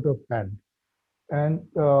 out of hand. And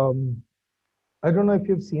I don't know if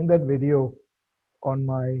you've seen that video on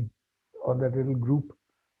that little group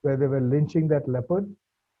where they were lynching that leopard.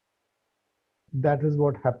 That is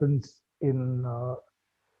what happens in now.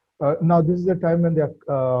 This is the time when they're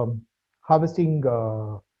harvesting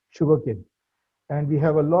sugarcane, and we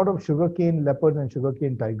have a lot of sugarcane leopards and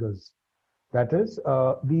sugarcane tigers. That is,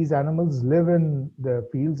 these animals live in the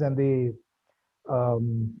fields, and they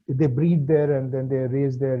breed there, and then they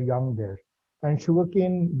raise their young there. And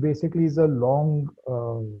sugarcane basically is a long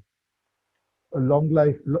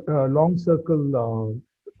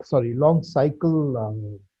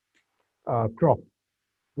cycle crop,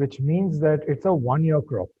 which means that it's a 1-year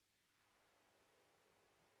crop.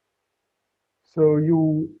 So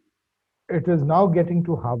it is now getting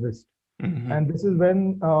to harvest, and this is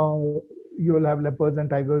when you will have leopards and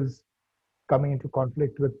tigers coming into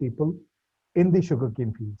conflict with people in the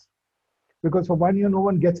sugarcane fields, because for 1 year no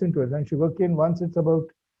one gets into it. And sugarcane, once it's about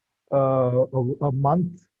a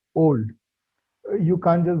month old, you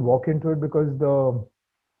can't just walk into it, because the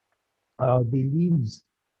leaves,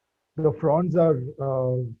 the fronds have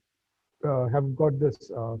got this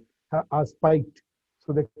are spiked,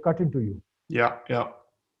 so they cut into you. Yeah.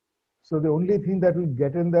 So the only thing that will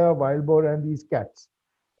get in the wild boar and these cats,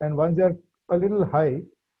 and once they're a little high,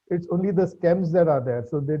 it's only the stems that are there,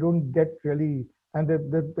 so they don't get really, and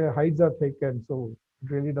their hides are thick, and so it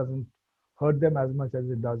really doesn't hurt them as much as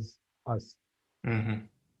it does us.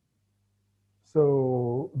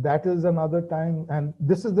 So that is another time, and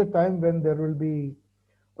this is the time when there will be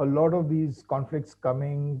a lot of these conflicts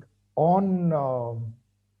coming on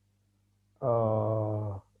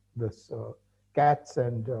this cats,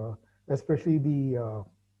 and especially the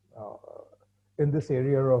in this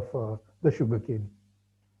area of the sugarcane.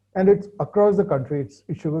 And it's across the country.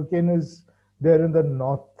 Sugarcane is there in the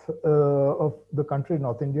north of the country,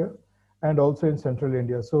 North India, and also in central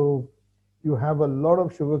India. So you have a lot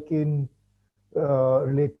of sugarcane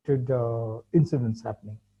related incidents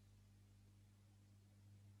happening.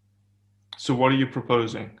 So what are you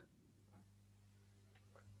proposing?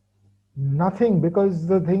 Nothing, because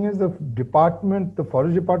the thing is, the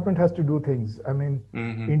forest department has to do things.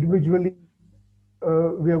 Individually,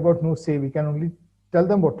 we have got no say. We can only tell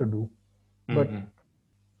them what to do. But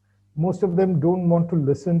most of them don't want to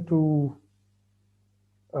listen to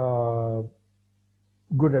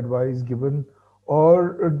good advice given,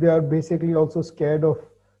 or they are basically also scared of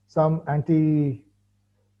some that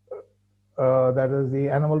is the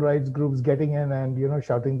animal rights groups getting in and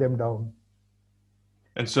shouting them down.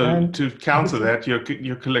 And so to counter that,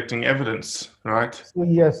 you're collecting evidence, right? So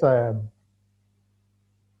yes, I am.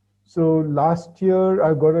 So last year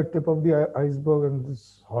I got a tip of the iceberg, and this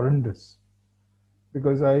is horrendous,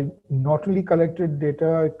 because I not only collected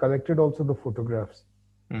data, I collected also the photographs.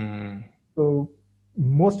 So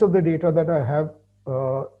most of the data that I have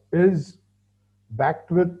is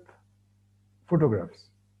backed with photographs.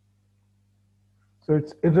 So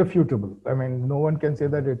it's irrefutable. No one can say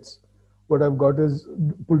that it's what I've got is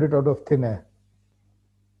pulled it out of thin air.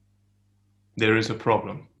 There is a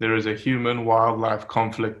problem. There is a human-wildlife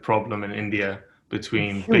conflict problem in India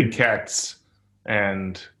between big cats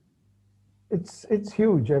and... It's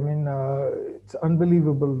huge. I mean, it's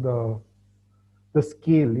unbelievable the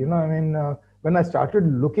scale. You know, I mean, when I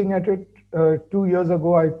started looking at it 2 years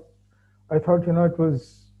ago, I thought, you know,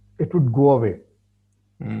 it would go away,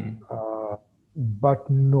 but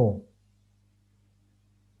no.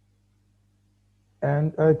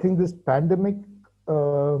 And I think this pandemic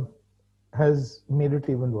has made it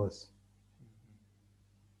even worse.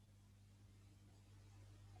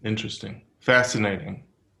 Interesting, fascinating.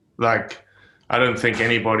 Like, I don't think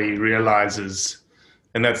anybody realizes,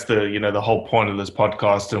 and that's the whole point of this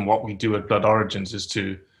podcast and what we do at Blood Origins is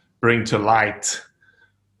to bring to light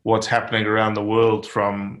what's happening around the world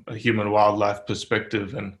from a human wildlife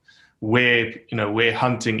perspective and where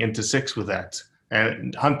hunting intersects with that.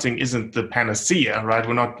 And hunting isn't the panacea, right?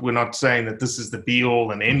 We're not saying that this is the be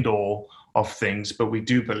all and end all of things, but we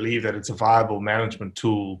do believe that it's a viable management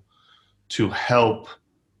tool to help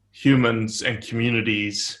humans and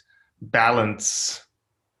communities balance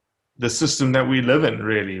the system that we live in,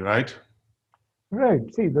 really, right? Right.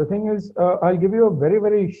 See, the thing is, I'll give you a very,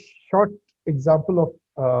 very short example of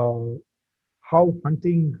how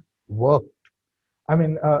hunting worked. I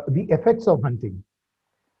mean, the effects of hunting.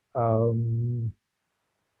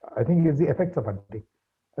 I think it's the effects of hunting.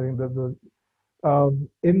 I think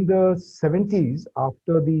in the 70s,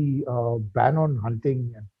 after the ban on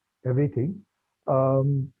hunting and everything,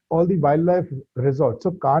 all the wildlife resorts,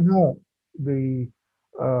 so Kanha, the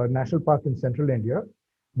national park in central India,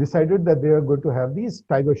 decided that they are going to have these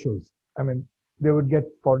tiger shows. I mean, they would get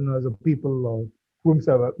foreigners or people or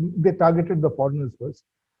whomsoever. They targeted the foreigners first.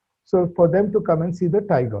 So for them to come and see the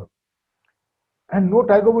tiger. And no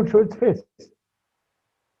tiger would show its face.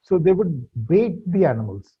 So they would bait the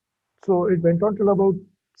animals. So it went on till about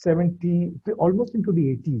 70, almost into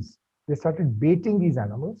the 80s. They started baiting these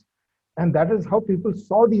animals. And that is how people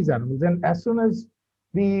saw these animals. And as soon as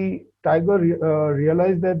the tiger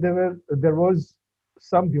realized that there was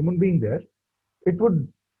some human being there, it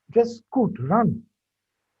would just scoot, run.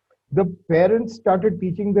 The parents started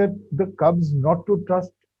teaching the cubs not to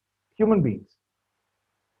trust human beings.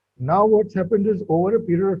 Now what's happened is over a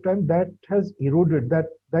period of time that has eroded, that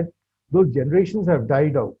those generations have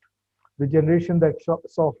died out. The generation that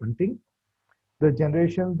saw hunting, the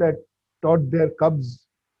generation that taught their cubs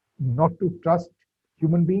not to trust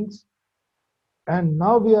human beings. And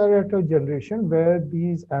now we are at a generation where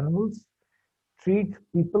these animals treat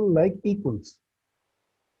people like equals.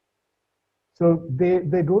 So they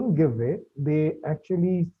don't give way. They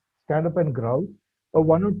actually stand up and growl.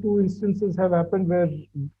 One or two instances have happened where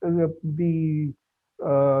the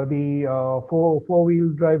four-wheel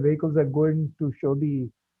drive vehicles are going to show the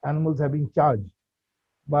animals have been charged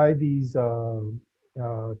by these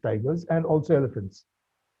tigers and also elephants.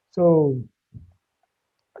 So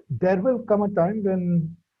there will come a time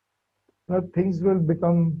when things will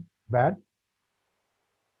become bad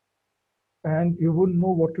and you wouldn't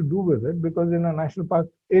know what to do with it, because in a national park,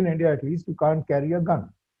 in India at least, you can't carry a gun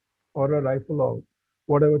or a rifle or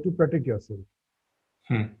whatever to protect yourself.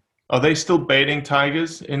 Are they still baiting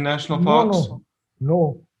tigers in national parks?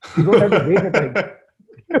 No. You don't have to bait a tiger.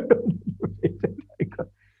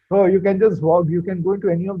 No, you can just walk. You can go into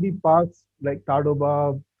any of the parks like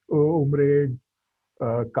Tadoba, Umred,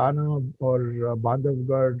 Kanha, or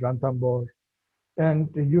Bandhavgarh, Ranthambore, and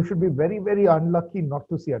you should be very, very unlucky not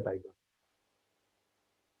to see a tiger.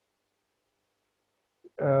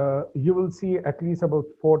 You will see at least about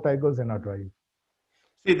 4 tigers in a drive.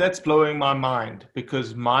 See, that's blowing my mind,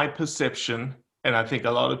 because my perception, and I think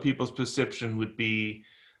a lot of people's perception, would be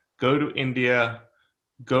go to India,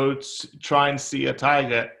 try and see a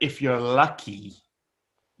tiger. If you're lucky,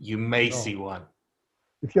 you may see one.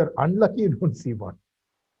 If you're unlucky, you don't see one.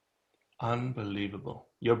 Unbelievable.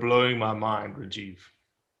 You're blowing my mind, Rajiv.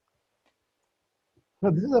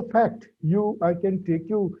 No, this is a fact. I can take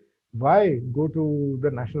you. Why go to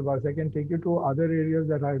the national parks? I can take you to other areas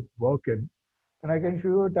that I work in, and I can show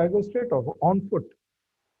you a tiger straight off on foot.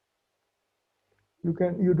 You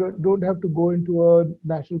don't have to go into a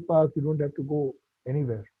national park. You don't have to go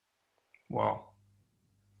anywhere. Wow.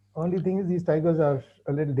 Only thing is these tigers are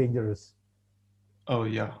a little dangerous. Oh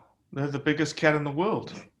yeah, they're the biggest cat in the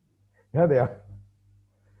world. Yeah, they are.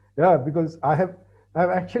 Yeah, because I've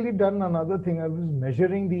actually done another thing. I was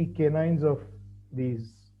measuring the canines of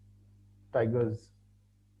these tigers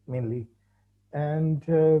mainly, and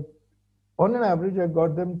on an average, I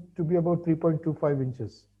got them to be about 3.25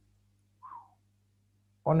 inches.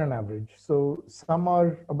 On an average. So some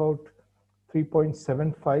are about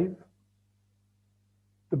 3.75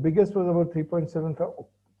 The biggest was about 3.75,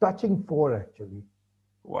 touching 4 actually.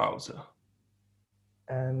 Wowza.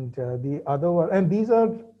 And the other one, and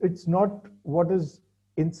it's not what is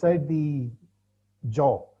inside the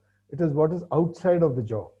jaw. It is what is outside of the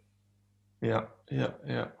jaw. Yeah.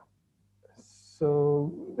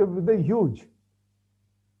 So they're huge.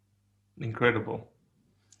 Incredible.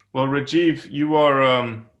 Well, Rajiv,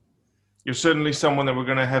 you're certainly someone that we're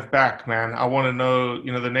going to have back, man. I want to know,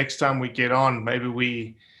 the next time we get on, maybe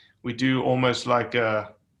we do almost like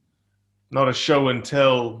not a show and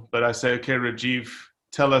tell, but I say, okay, Rajiv,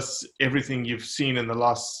 tell us everything you've seen in the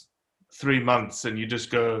last 3 months, and you just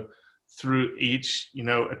go through each,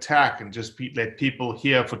 attack and just let people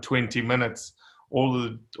hear for 20 minutes all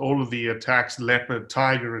of the attacks, leopard,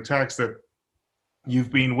 tiger attacks that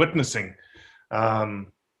you've been witnessing.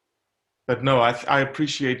 But no, I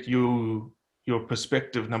appreciate your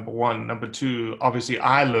perspective, number one. Number two, obviously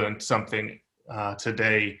I learned something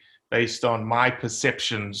today based on my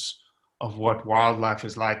perceptions of what wildlife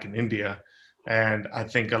is like in India. And I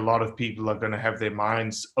think a lot of people are going to have their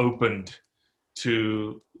minds opened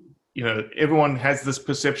to, everyone has this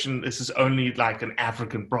perception this is only like an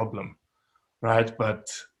African problem, right? But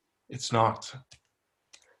it's not.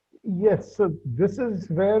 Yes, so this is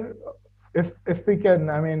where, if we can,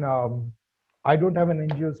 I don't have an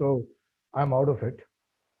NGO, so I'm out of it.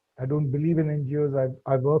 I don't believe in NGOs.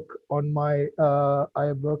 I work on my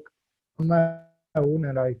own,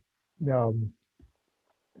 and I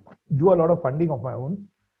do a lot of funding of my own.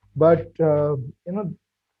 But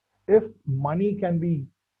if money can be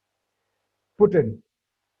put in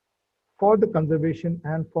for the conservation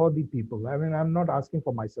and for the people, I'm not asking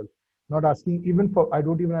for myself. Not asking even for, I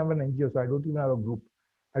don't even have an NGO, so I don't even have a group.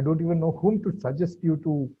 I don't even know whom to suggest you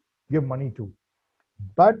to give money to.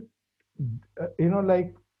 But,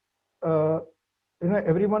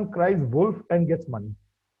 everyone cries wolf and gets money.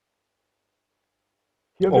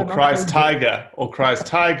 Or cries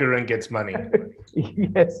tiger and gets money.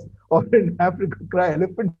 Yes, or in Africa, cry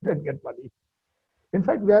elephant and get money. In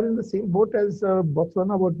fact, we are in the same boat as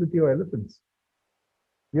Botswana with your elephants.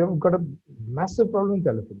 You have got a massive problem with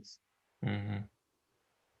elephants. Mm-hmm.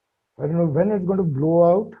 I don't know when it's going to blow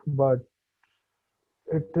out, but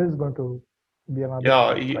it is going to be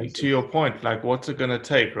another. Yeah, to your point, like what's it going to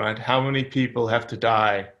take, right? How many people have to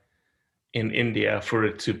die in India for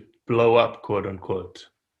it to blow up, quote unquote?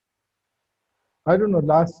 I don't know.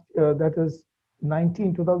 That is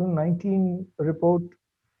 2019 report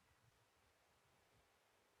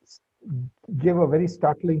gave a very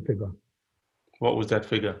startling figure. What was that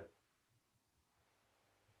figure?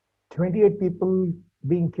 28 people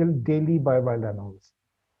being killed daily by wild animals.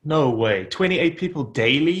 No way. 28 people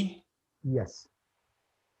daily? Yes.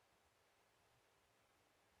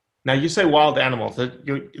 Now you say wild animals.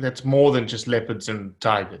 That's more than just leopards and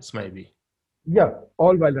tigers, maybe. Yeah,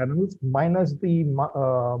 all wild animals, minus the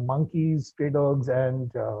monkeys, stray dogs,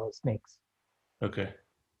 and snakes. Okay.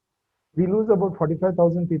 We lose about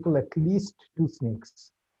 45,000 people at least to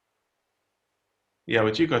snakes. Yeah,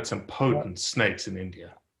 but you got some potent snakes in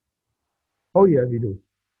India. Oh yeah, we do.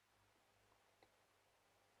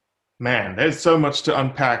 Man, there's so much to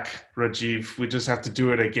unpack, Rajiv. We just have to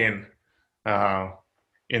do it again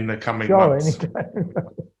in the coming months. Anytime.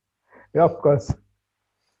 Yeah, of course.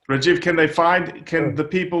 Rajiv, can the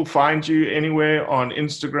people find you anywhere on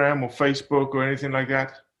Instagram or Facebook or anything like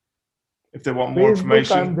that? If they want more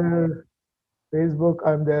information. Facebook,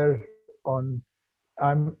 I'm there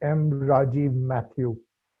I'm M. Rajiv Matthew.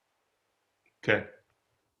 Okay.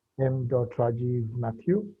 M. Rajiv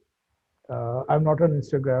Matthew. I'm not on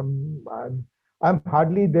Instagram. I'm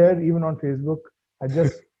hardly there even on Facebook.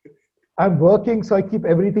 I'm working, so I keep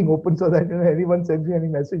everything open so that anyone sends me any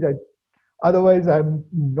message. Otherwise, I'm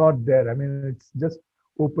not there. It's just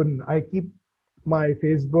open. I keep my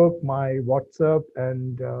Facebook, my WhatsApp,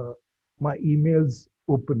 and my emails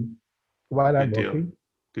open while I'm working.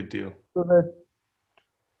 Good deal.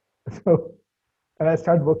 And I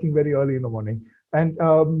start working very early in the morning. And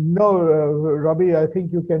Robbie, I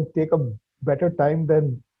think you can take a better time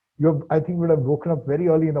than I think would have woken up very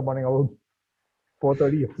early in the morning, about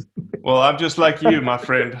 4:30. Well, I'm just like you, my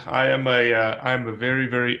friend. I am a very,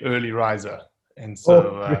 very early riser, and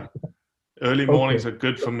so early mornings are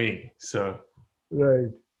good for me. So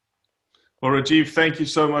right. Well, Rajiv, thank you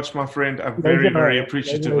so much, my friend. I'm very, very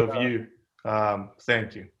appreciative of you.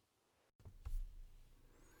 Thank you.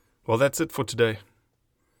 Well, that's it for today.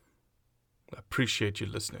 I appreciate you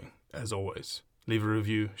listening, as always. Leave a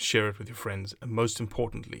review, share it with your friends, and most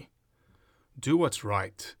importantly, do what's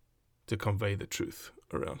right to convey the truth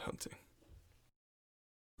around hunting.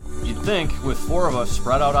 think, with 4 of us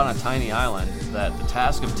spread out on a tiny island, that the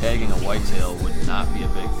task of tagging a whitetail would not be a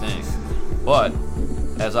big thing. But,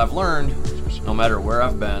 as I've learned, no matter where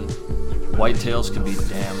I've been, whitetails can be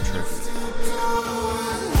damn tricky.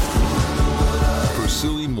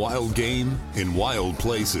 Pursuing wild game in wild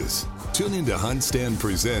places. Tune in to Hunt Stand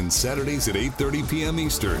Presents Saturdays at 8:30 p.m.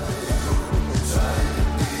 Eastern.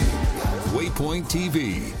 Waypoint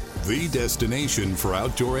TV, the destination for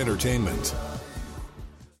outdoor entertainment.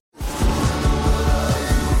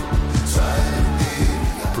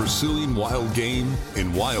 Pursuing wild game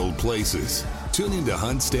in wild places. Tune in to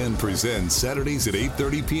Hunt Stand Presents Saturdays at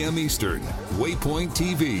 8:30 p.m. Eastern. Waypoint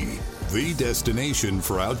TV, the destination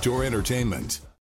for outdoor entertainment.